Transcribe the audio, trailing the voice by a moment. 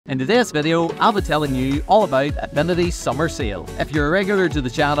In today's video, I'll be telling you all about Affinity's summer sale. If you're a regular to the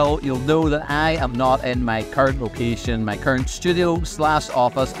channel, you'll know that I am not in my current location, my current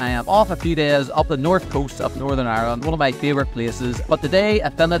studio/office. I am off a few days up the north coast of Northern Ireland, one of my favourite places. But today,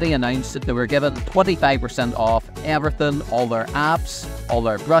 Affinity announced that they were giving 25% off everything, all their apps, all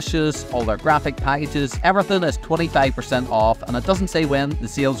their brushes, all their graphic packages. Everything is 25% off, and it doesn't say when the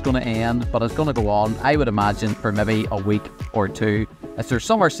sale's going to end, but it's going to go on, I would imagine, for maybe a week or two. It's their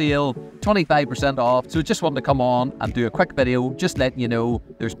summer sale, 25% off, so just wanted to come on and do a quick video just letting you know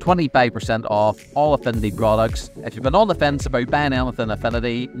there's 25% off all Affinity products. If you've been on the fence about buying anything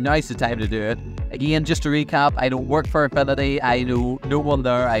Affinity, now's the time to do it. Again, just to recap, I don't work for Affinity, I know no one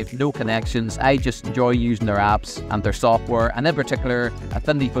there, I have no connections, I just enjoy using their apps and their software, and in particular,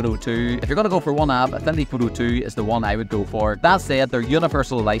 Affinity Photo 2. If you're going to go for one app, Affinity Photo 2 is the one I would go for. That said, their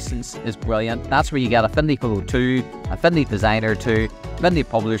universal license is brilliant. That's where you get Affinity Photo 2, Affinity Designer 2, Affinity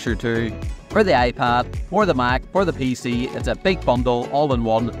Publisher 2, for the iPad, for the Mac, for the PC. It's a big bundle, all in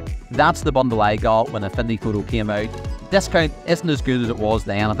one. That's the bundle I got when Affinity Photo came out. Discount isn't as good as it was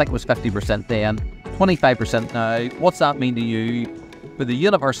then. I think it was 50% then, 25% now. What's that mean to you? For the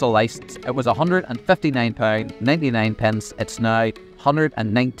universal license, it was £159.99. It's now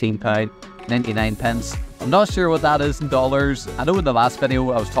 £119.99. I'm not sure what that is in dollars. I know in the last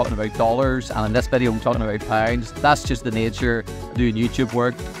video I was talking about dollars, and in this video I'm talking about pounds. That's just the nature of doing YouTube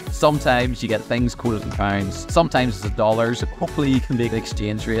work. Sometimes you get things quoted in pounds, sometimes it's in dollars. Hopefully you can make an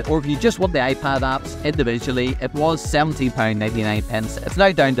exchange rate. Or if you just want the iPad apps individually, it was £17.99. It's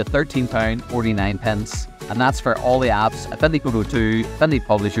now down to £13.49. And that's for all the apps, Affinity Photo 2, Affinity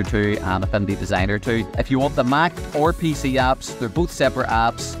Publisher 2, and Affinity Designer 2. If you want the Mac or PC apps, they're both separate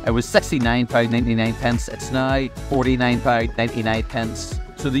apps. It was £69.99, it's now £49.99.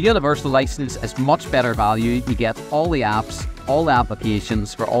 So the universal license is much better value. You get all the apps, all the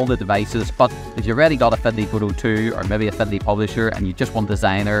applications for all the devices. But if you've already got Affinity Photo 2 or maybe Affinity Publisher and you just want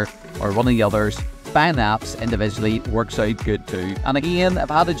Designer or one of the others, buying the apps individually works out good too. And again,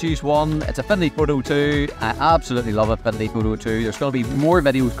 if I had to choose one, it's Affinity Photo 2. I absolutely love Affinity Photo 2. There's going to be more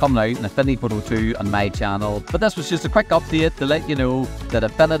videos coming out in Affinity Photo 2 on my channel. But this was just a quick update to let you know that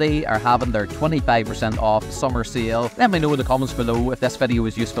Affinity are having their 25% off summer sale. Let me know in the comments below if this video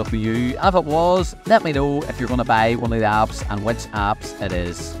was useful for you. And if it was, let me know if you're going to buy one of the apps and which apps it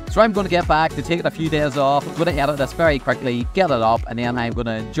is. So I'm going to get back to taking a few days off. I'm going to edit this very quickly, get it up, and then I'm going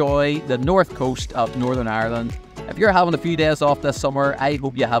to enjoy the north coast of Northern Ireland. If you're having a few days off this summer, I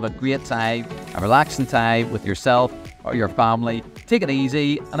hope you have a great time, a relaxing time with yourself or your family. Take it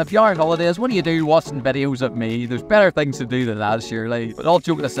easy, and if you are on holidays, what do you do watching videos of me? There's better things to do than that, surely. But all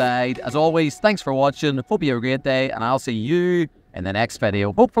joking aside, as always, thanks for watching. Hope you have a great day, and I'll see you in the next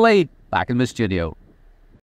video, hopefully back in the studio.